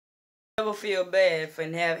Never feel bad for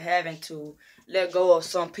having to let go of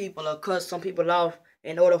some people or cut some people off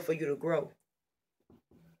in order for you to grow.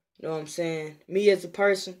 You know what I'm saying? Me as a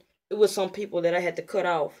person, it was some people that I had to cut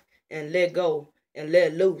off and let go and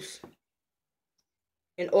let loose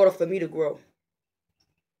in order for me to grow.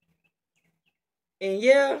 And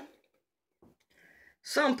yeah,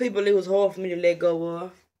 some people it was hard for me to let go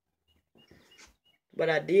of, but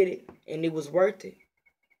I did it and it was worth it.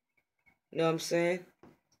 You know what I'm saying?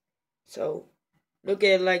 So look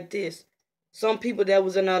at it like this. Some people that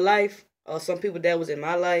was in our life, or some people that was in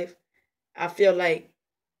my life, I feel like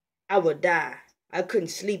I would die. I couldn't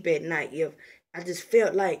sleep at night if I just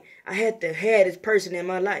felt like I had to have this person in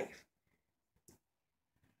my life.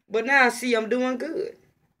 But now I see I'm doing good.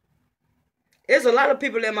 There's a lot of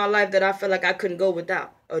people in my life that I feel like I couldn't go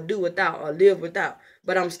without, or do without, or live without.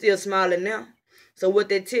 But I'm still smiling now. So what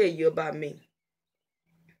they tell you about me?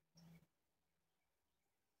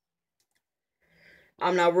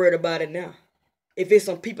 I'm not worried about it now. If it's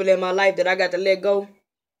some people in my life that I got to let go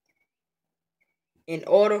in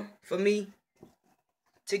order for me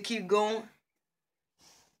to keep going,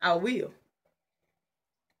 I will.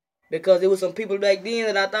 Because there was some people back then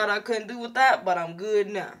that I thought I couldn't do without, but I'm good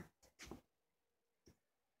now.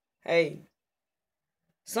 Hey,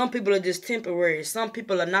 some people are just temporary. Some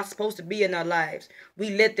people are not supposed to be in our lives. We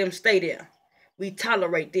let them stay there. We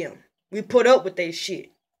tolerate them. We put up with their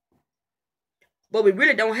shit. But we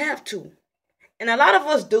really don't have to. And a lot of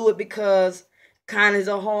us do it because kindness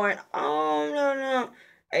are hard. Oh, no.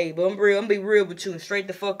 Hey, but I'm gonna be real with you and straight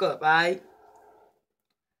the fuck up, alright?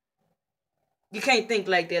 You can't think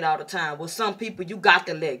like that all the time. With some people, you got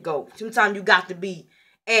to let go. Sometimes you got to be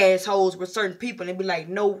assholes with certain people and be like,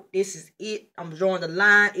 no, this is it. I'm drawing the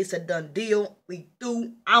line. It's a done deal. We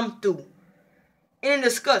through. I'm through. Any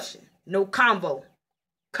discussion. No convo.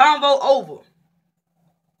 Convo over.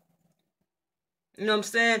 You know what I'm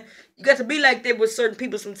saying? You got to be like that with certain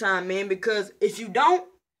people sometimes, man, because if you don't,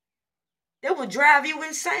 that will drive you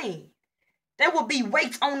insane. There will be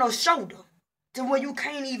weights on your shoulder to where you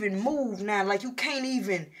can't even move now. Like you can't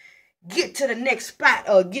even get to the next spot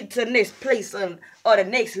or get to the next place or the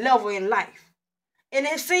next level in life. And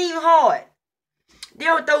it seems hard.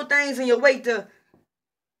 They'll throw things in your way to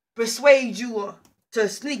persuade you or to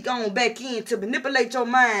sneak on back in, to manipulate your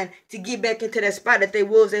mind to get back into that spot that they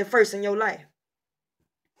was at first in your life.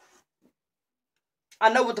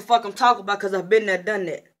 I know what the fuck I'm talking about because I've been there, done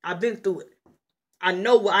that. I've been through it. I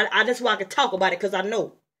know. That's why I can talk about it because I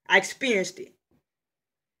know. I experienced it.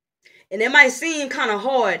 And it might seem kind of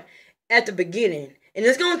hard at the beginning. And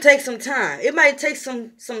it's going to take some time. It might take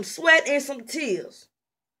some sweat and some tears.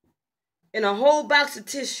 And a whole box of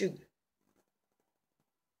tissue.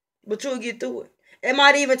 But you'll get through it. It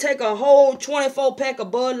might even take a whole 24 pack of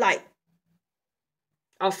Bud Light.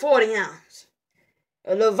 A 40 ounce.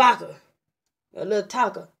 A little vodka. A little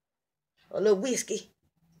tonka. A little whiskey.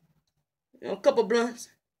 A couple blunts.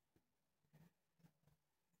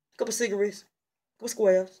 A couple cigarettes. A couple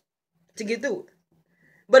squares. To get through it.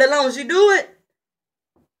 But as long as you do it,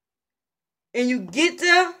 and you get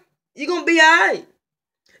there, you're going to be alright.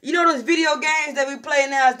 You know those video games that we play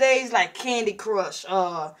nowadays, like Candy Crush?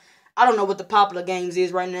 I don't know what the popular games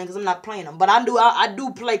is right now because I'm not playing them. But I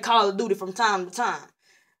do play Call of Duty from time to time.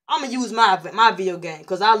 I'm going to use my video game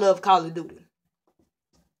because I love Call of Duty.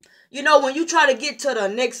 You know, when you try to get to the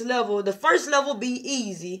next level, the first level be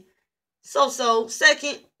easy. So.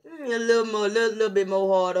 Second, a little bit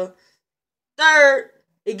more harder. Third,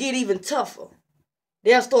 it get even tougher.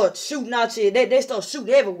 They'll start shooting out you. They start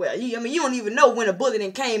shooting everywhere. You don't even know when a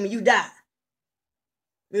bullet came and you die.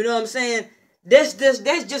 You know what I'm saying? That's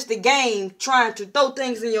just the game trying to throw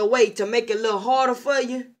things in your way to make it a little harder for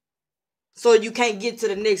you, so you can't get to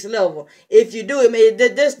the next level. If you do it, man,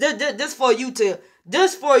 this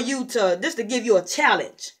to give you a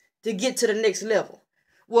challenge to get to the next level.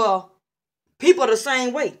 Well, people are the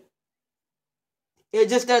same way.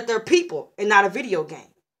 It's just that they're people and not a video game.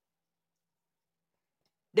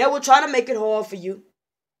 They will try to make it hard for you.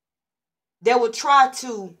 They will try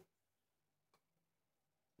to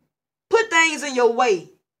put things in your way.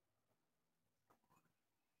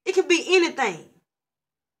 It could be anything.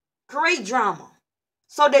 Create drama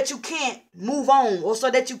so that you can't move on or so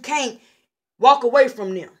that you can't walk away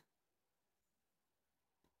from them.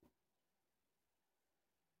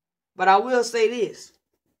 But I will say this.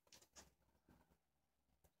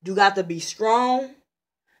 You got to be strong.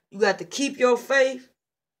 You got to keep your faith.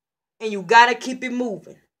 And you got to keep it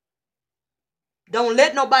moving. Don't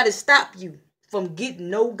let nobody stop you from getting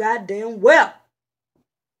no goddamn well.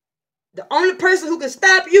 The only person who can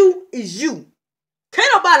stop you is you.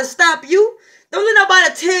 Can't nobody stop you. Don't let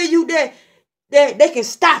nobody tell you that they can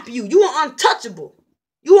stop you. You are untouchable.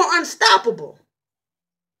 You are unstoppable.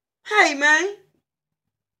 Hey, man.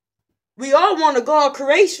 We all want a God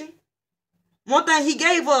creation. One thing he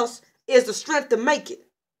gave us is the strength to make it.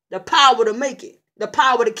 The power to make it. The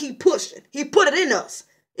power to keep pushing. He put it in us.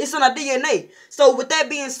 It's in our DNA. So with that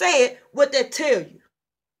being said, what that tell you?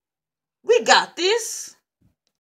 We got this.